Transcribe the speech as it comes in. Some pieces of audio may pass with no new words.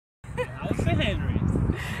HouseOfHenry.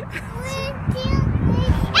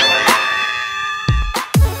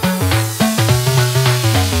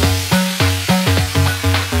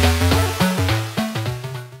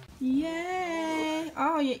 Yay!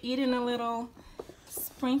 Oh, you're eating the little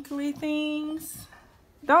sprinkly things.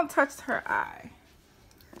 Don't touch her eye.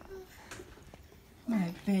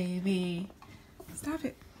 My baby. Stop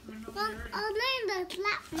it. Alright,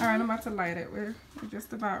 I'm about to light it. We're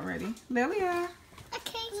just about ready. Lilia.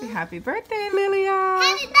 Okay. Say happy birthday, Lilia.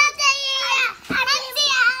 Happy birthday, Lilia. Happy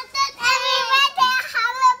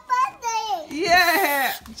birthday.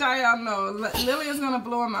 Yeah. Y'all know. Lilia's gonna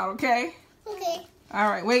blow him out, okay? Okay.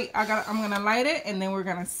 Alright, wait. I'm gonna light it and then we're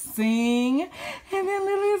gonna sing. And then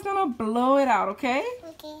Lilia's gonna blow it out, okay?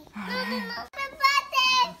 Okay. Alright. Happy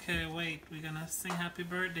birthday. Okay, wait. We're gonna sing happy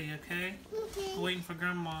birthday, okay? Okay. We're waiting for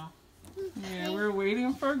Grandma. Yeah, we're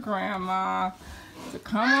waiting for Grandma to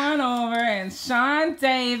come on over and Sean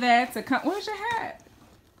David to come. Where's your hat?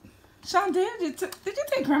 Sean David, did you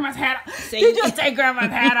take Grandma's hat off? Did you take Grandma's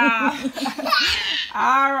hat off?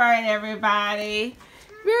 All right, everybody.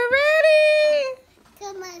 We're ready.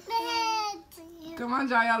 Come on, head. Come on,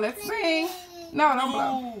 Jaya, let's sing. No, don't blow.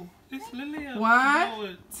 Oh, it's Lilia.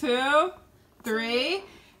 1, 2, 3.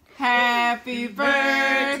 Happy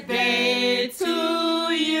birthday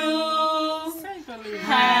to you.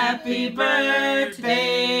 Happy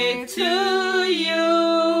birthday to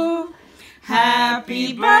you.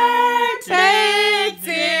 Happy birthday,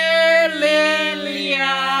 dear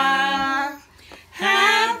Lilia.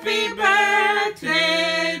 Happy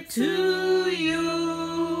birthday to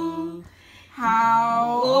you.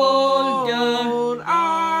 How old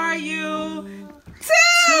are you?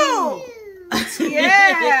 2.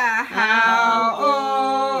 Yeah. How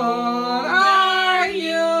old are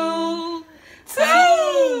you?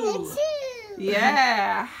 2.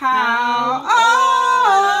 Yeah. How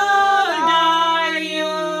old are you?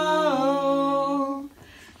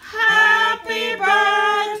 Happy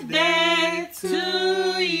birthday to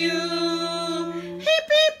you. Hip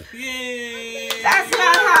hip. Yay. That's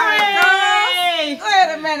not how it goes. Wait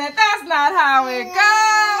a minute. That's not how it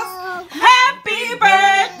goes. Happy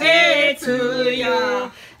birthday to ya.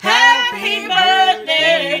 Happy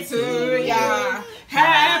birthday to ya.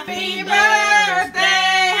 Happy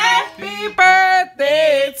birthday. Happy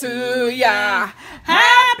birthday to ya.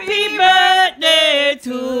 Happy birthday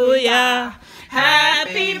to ya.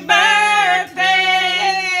 Happy birthday.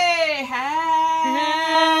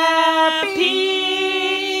 Happy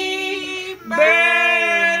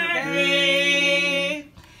birthday.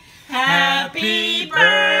 Happy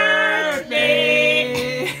birthday.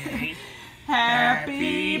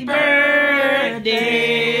 Happy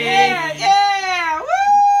birthday. Yeah, yeah. Woo!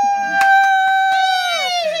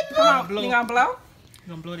 Come on, you gonna blow? You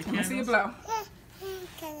gonna blow the Let me candles? see you blow.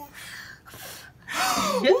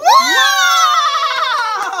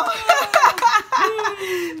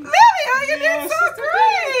 Lilia, you did so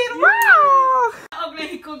great. Wow. Ugly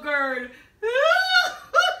hickle girl.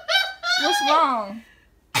 What's wrong?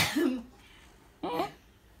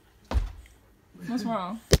 What's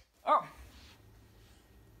wrong? Oh.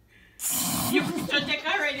 You should take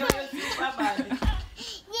her radio. You're super bad.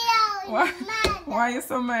 Why are you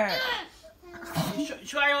so mad?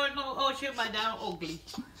 Try out now how she bad and ugly.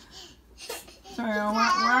 Child,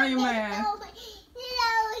 why are you mad?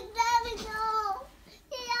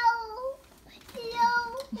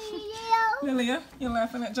 Lilia, you're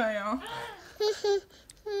laughing at Jayon.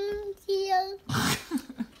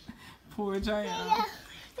 Poor Jayon.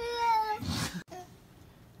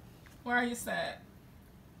 Why are you sad?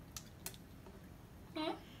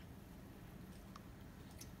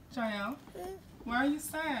 Jayon, why are you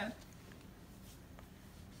sad?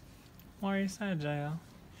 Why are you sad, Jael?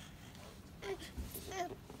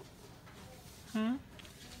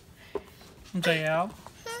 Jael?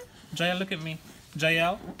 Jael, look at me.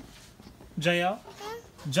 Jael? Jael?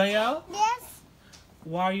 Jael? Yes.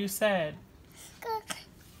 Why are you sad?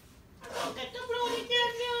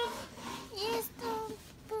 Yes, don't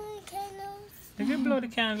put candles. Did you blow the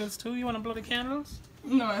candles too? You want to blow the candles?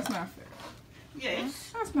 No, that's not fair.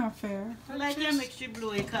 Yes. That's not fair. I like that makes you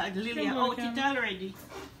blow it because Lilia Can blow out the it already.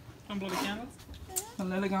 Want to blow the candles? So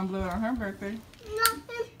Lily gonna blow it on her birthday.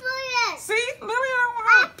 Nothing put it. See, Lily don't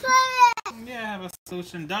I want put it. Yeah, I have a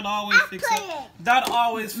solution. That always fix put it. it. That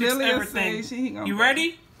always fix Lilia everything. say she gonna You blow.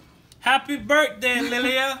 ready? Happy birthday,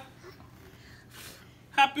 Lilia.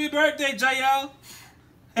 Happy birthday, Jael.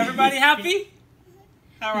 Everybody happy?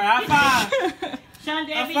 All right, high five. Sean,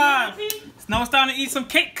 High David, five. happy? Now it's time to eat some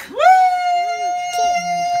cake. Woo!